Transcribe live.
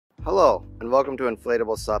Hello and welcome to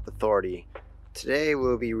Inflatable SUP Authority. Today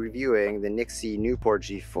we'll be reviewing the Nixy Newport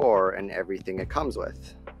G4 and everything it comes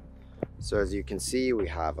with. So as you can see, we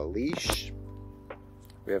have a leash,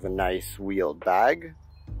 we have a nice wheeled bag,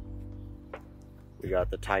 we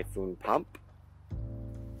got the Typhoon pump,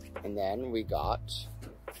 and then we got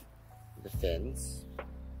the fins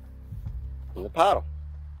and the paddle.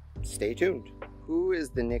 Stay tuned. Who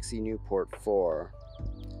is the Nixy Newport for?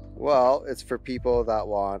 Well, it's for people that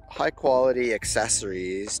want high quality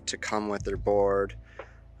accessories to come with their board.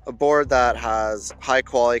 A board that has high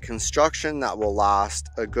quality construction that will last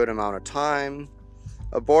a good amount of time.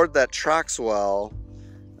 A board that tracks well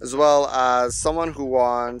as someone who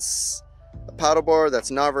wants a paddleboard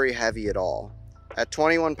that's not very heavy at all. At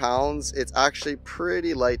 21 pounds, it's actually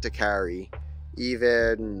pretty light to carry,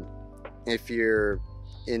 even if you're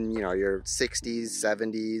in your 60s,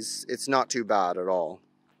 70s, it's not too bad at all.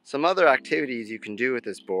 Some other activities you can do with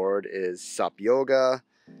this board is SUP yoga,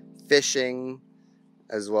 fishing,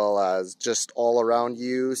 as well as just all-around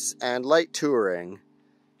use and light touring.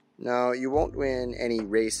 Now, you won't win any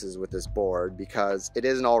races with this board because it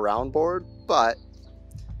is an all-round board, but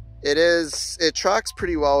it tracks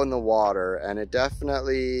pretty well in the water, and it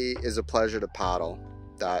definitely is a pleasure to paddle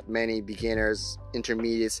that many beginners,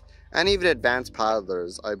 intermediates, and even advanced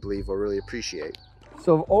paddlers, I believe, will really appreciate.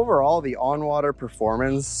 So overall, the on-water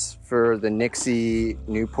performance for the Nixy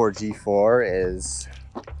Newport G4 is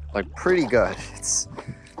like pretty good.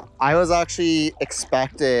 I was actually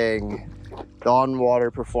expecting the on-water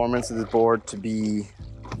performance of this board to be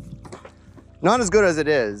not as good as it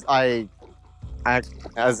is.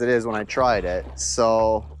 As it is when I tried it.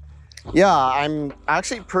 So yeah, I'm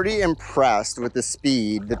actually pretty impressed with the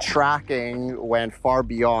speed. The tracking went far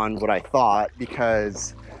beyond what I thought,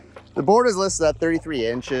 because the board is listed at 33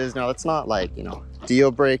 inches. Now, that's not like, deal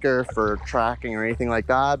breaker for tracking or anything like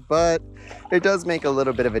that, but it does make a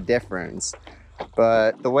little bit of a difference.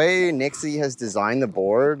 But the way Nixy has designed the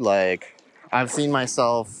board, like, I've seen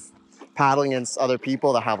myself paddling against other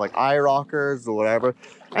people that have like eye rockers or whatever,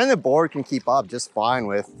 and the board can keep up just fine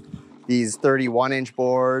with these 31-inch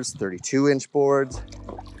boards, 32-inch boards.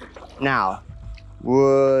 Now,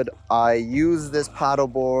 would I use this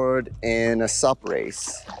paddleboard in a SUP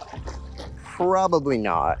race? Probably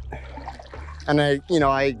not. And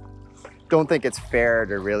I don't think it's fair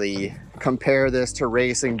to really compare this to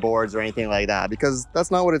racing boards or anything like that, because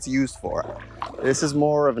that's not what it's used for. This is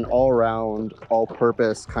more of an all-round,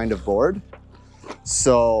 all-purpose kind of board.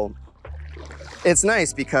 So it's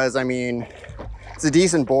nice because, it's a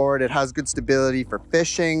decent board. It has good stability for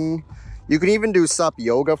fishing. You can even do SUP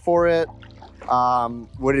yoga for it.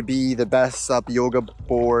 Would it be the best SUP yoga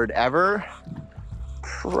board ever?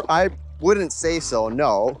 I wouldn't say so,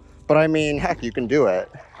 no. But heck, you can do it.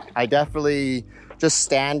 I definitely, just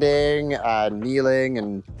standing, kneeling,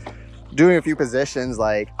 and doing a few positions,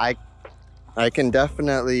 like I can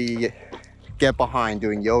definitely get behind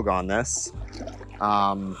doing yoga on this.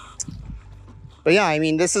 But yeah,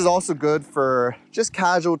 this is also good for just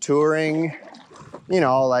casual touring.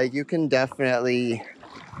 Like, you can definitely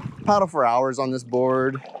paddle for hours on this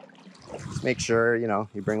board. Just make sure, you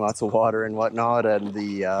bring lots of water and whatnot, and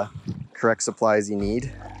the correct supplies you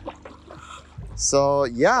need. So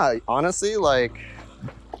yeah, honestly, like,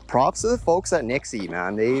 props to the folks at Nixy,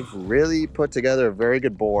 man. They've really put together a very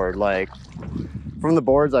good board. Like, from the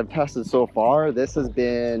boards I've tested so far, this has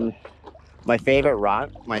been my favorite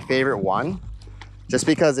one, just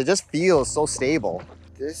because it just feels so stable.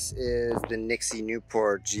 This is the Nixy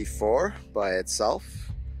Newport G4 by itself.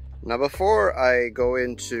 Now, before I go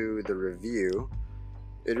into the review,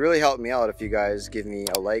 it'd really help me out if you guys give me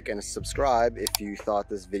a like and a subscribe if you thought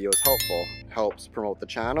this video was helpful. It helps promote the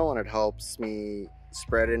channel, and it helps me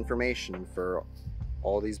spread information for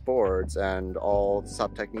all these boards and all the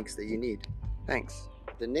SUP techniques that you need. Thanks.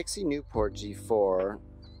 The Nixy Newport G4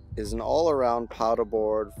 is an all-around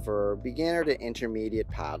paddleboard for beginner to intermediate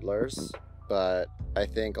paddlers, but I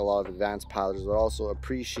think a lot of advanced paddlers would also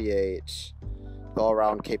appreciate the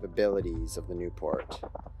all-around capabilities of the Newport.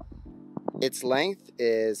 Its length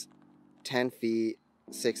is 10 feet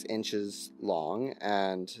 6 inches long,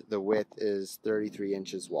 and the width is 33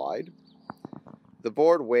 inches wide. The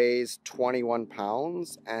board weighs 21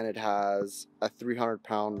 pounds, and it has a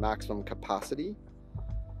 300-pound maximum capacity.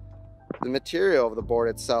 The material of the board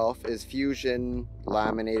itself is fusion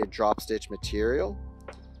laminated drop stitch material,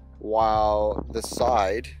 while the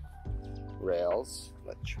side rails,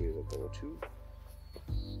 which we will go to,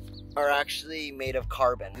 are actually made of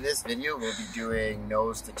carbon. In this video, we'll be doing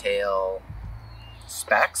nose to tail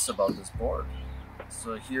specs about this board.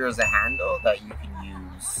 So here's a handle that you can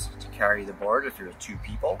use to carry the board if you're 2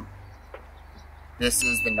 people. This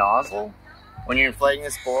is the nozzle. When you're inflating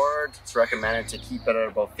this board, it's recommended to keep it at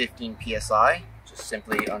about 15 psi. Just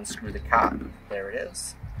simply unscrew the cap. There it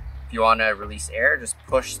is. If you want to release air, just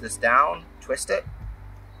push this down, twist it.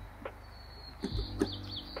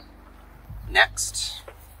 Next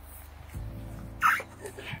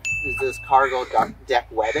is this cargo deck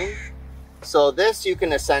webbing. So this you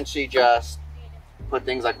can essentially just put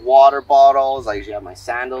things like water bottles. I usually have my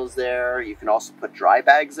sandals there. You can also put dry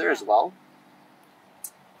bags there as well.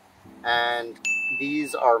 And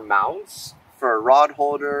these are mounts for rod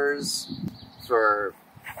holders, for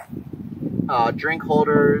drink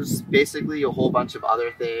holders, basically a whole bunch of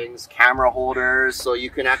other things, camera holders. So you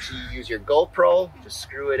can actually use your GoPro, just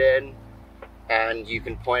screw it in, and you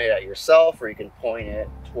can point it at yourself or you can point it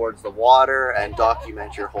towards the water and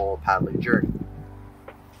document your whole paddling journey.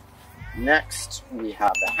 Next, we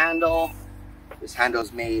have the handle. This handle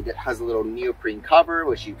is made, it has a little neoprene cover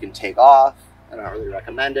which you can take off. I don't really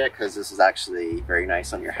recommend it because this is actually very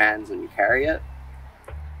nice on your hands when you carry it.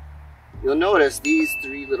 You'll notice these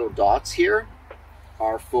 3 little dots here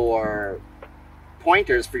are for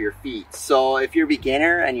pointers for your feet. So if you're a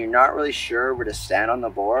beginner and you're not really sure where to stand on the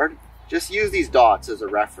board, just use these dots as a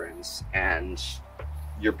reference and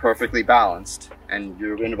you're perfectly balanced and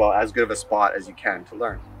you're in about as good of a spot as you can to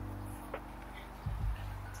learn.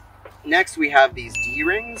 Next we have these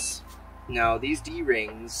D-rings. Now these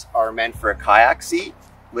D-rings are meant for a kayak seat,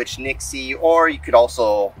 which Nixy, or you could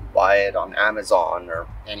also buy it on Amazon or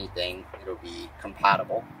anything, it'll be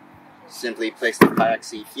compatible. Simply place the kayak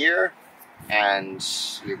seat here and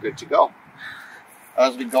you're good to go.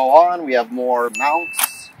 As we go on, we have more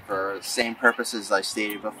mounts for the same purposes I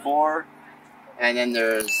stated before. And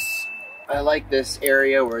then I like this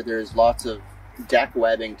area where there's lots of deck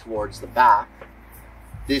webbing towards the back.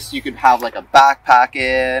 This you could have like a backpack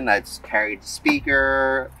in. I've carried a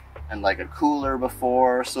speaker and like a cooler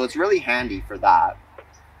before, so it's really handy for that.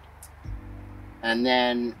 And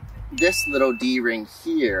then this little D-ring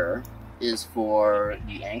here is for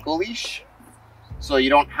the ankle leash. So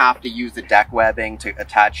you don't have to use the deck webbing to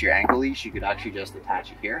attach your ankle leash, you could actually just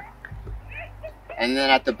attach it here. And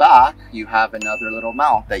then at the back, you have another little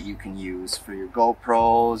mount that you can use for your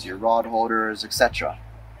GoPros, your rod holders, etc.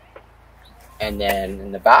 And then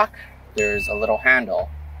in the back, there's a little handle.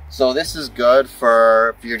 So this is good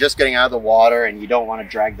for if you're just getting out of the water and you don't want to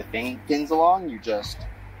drag the fins along, you just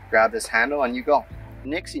grab this handle and you go.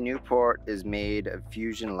 Nixy Newport is made of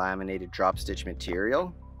fusion laminated drop stitch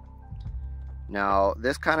material. Now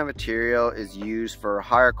this kind of material is used for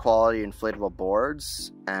higher quality inflatable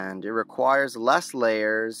boards and it requires less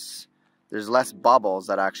layers. There's less bubbles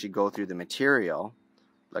that actually go through the material.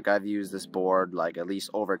 Like I've used this board like at least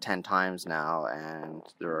over 10 times now and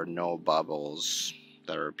there are no bubbles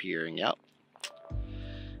that are appearing yet.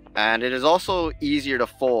 And it is also easier to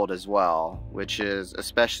fold as well, which is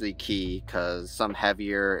especially key because some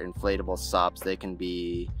heavier inflatable SUPs, they can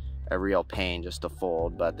be a real pain just to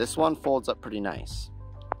fold, but this one folds up pretty nice.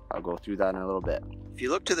 I'll go through that in a little bit. If you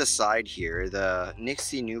look to the side here, the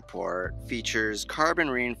Nixy Newport features carbon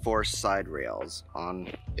reinforced side rails on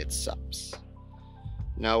its SUPs.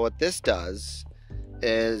 Now what this does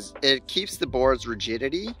is it keeps the board's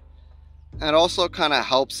rigidity and also kind of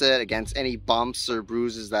helps it against any bumps or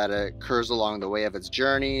bruises that occurs along the way of its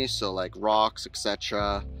journey, so like rocks,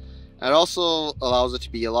 etc. It also allows it to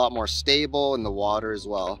be a lot more stable in the water as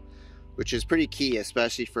well, which is pretty key,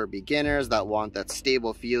 especially for beginners that want that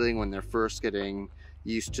stable feeling when they're first getting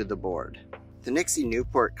used to the board. The Nixy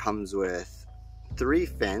Newport comes with 3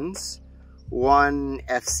 fins. One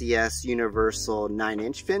FCS universal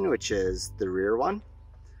 9-inch fin, which is the rear one.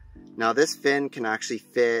 Now this fin can actually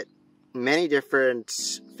fit many different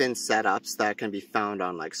fin setups that can be found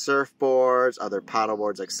on like surfboards, other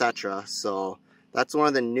paddleboards, etc. So that's one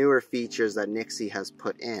of the newer features that Nixy has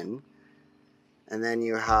put in. And then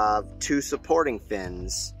you have 2 supporting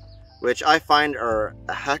fins, which I find are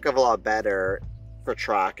a heck of a lot better for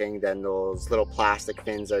tracking than those little plastic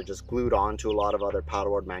fins that are just glued onto a lot of other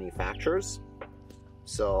paddleboard manufacturers.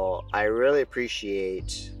 So I really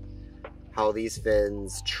appreciate how these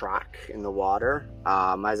fins track in the water.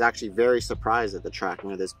 I was actually very surprised at the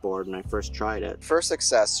tracking of this board when I first tried it. First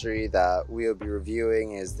accessory that we'll be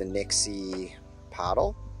reviewing is the Nixy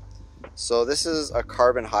paddle. So this is a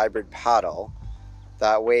carbon hybrid paddle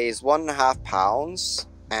that weighs 1.5 pounds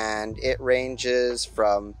and it ranges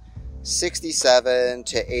from 67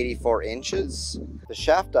 to 84 inches. The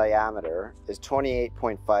shaft diameter is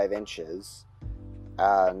 28.5 inches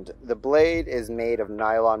and the blade is made of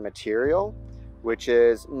nylon material, which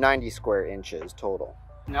is 90 square inches total.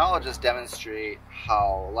 Now I'll just demonstrate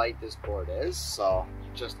how light this board is. So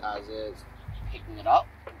just as is, picking it up,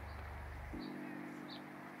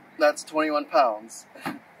 that's 21 pounds.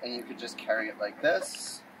 And you could just carry it like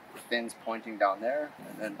this, fins pointing down there,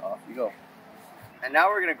 and then off you go. And now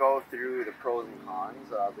we're going to go through the pros and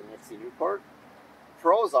cons of the Nixy Newport.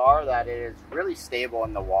 Pros are that it is really stable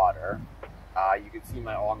in the water. You can see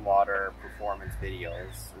my on-water performance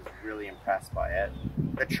videos. I was really impressed by it.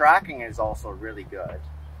 The tracking is also really good.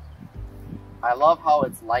 I love how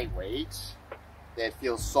it's lightweight. It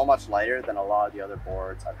feels so much lighter than a lot of the other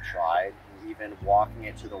boards I've tried. Even walking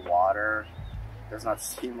it to the water does not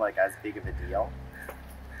seem like as big of a deal.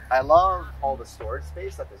 I love all the storage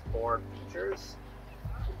space that this board features.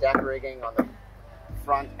 The deck rigging on the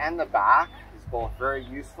front and the back is both very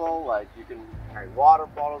useful. Like, you can carry water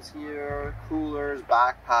bottles here, coolers,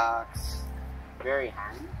 backpacks, very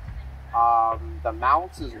handy. The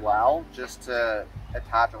mounts as well, just to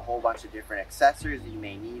attach a whole bunch of different accessories that you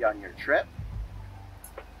may need on your trip.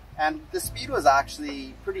 And the speed was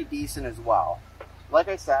actually pretty decent as well. Like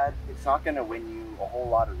I said, it's not going to win you a whole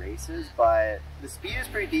lot of races, but the speed is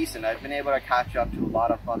pretty decent. I've been able to catch up to a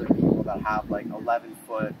lot of other people that have like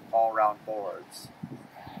 11-foot all-round boards.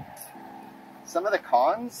 Some of the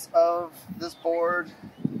cons of this board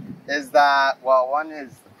is that, well, one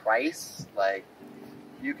is the price. Like,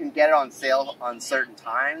 you can get it on sale on certain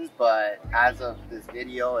times, but as of this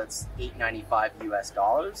video, it's $8.95 US.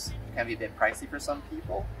 It can be a bit pricey for some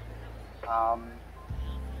people. I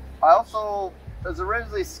also was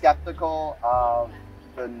originally skeptical of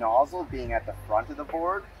the nozzle being at the front of the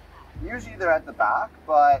board. Usually they're at the back,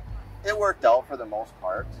 but it worked out for the most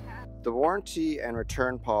part. The warranty and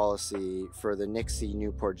return policy for the Nixy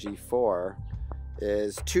Newport G4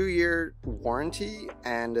 is 2-year warranty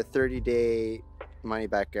and a 30-day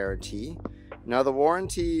money-back guarantee. Now, the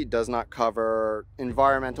warranty does not cover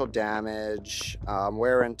environmental damage,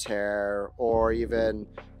 wear and tear, or even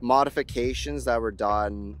modifications that were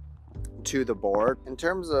done to the board. In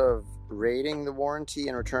terms of rating the warranty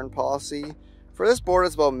and return policy, for this board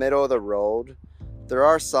it's about middle of the road. There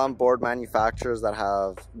are some board manufacturers that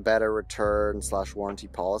have better return / warranty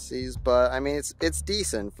policies, but I mean, it's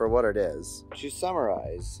decent for what it is. To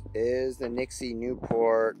summarize, is the Nixy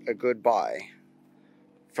Newport a good buy?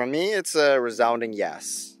 For me, it's a resounding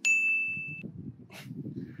yes.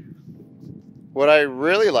 What I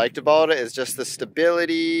really liked about it is just the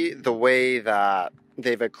stability, the way that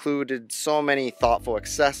they've included so many thoughtful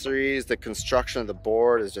accessories. The construction of the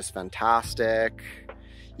board is just fantastic.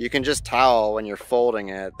 You can just tell when you're folding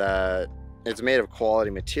it that it's made of quality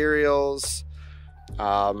materials.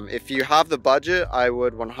 If you have the budget, I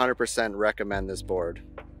would 100% recommend this board.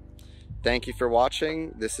 Thank you for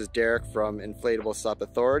watching. This is Derek from Inflatable SUP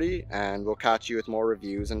Authority, and we'll catch you with more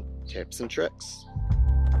reviews and tips and tricks.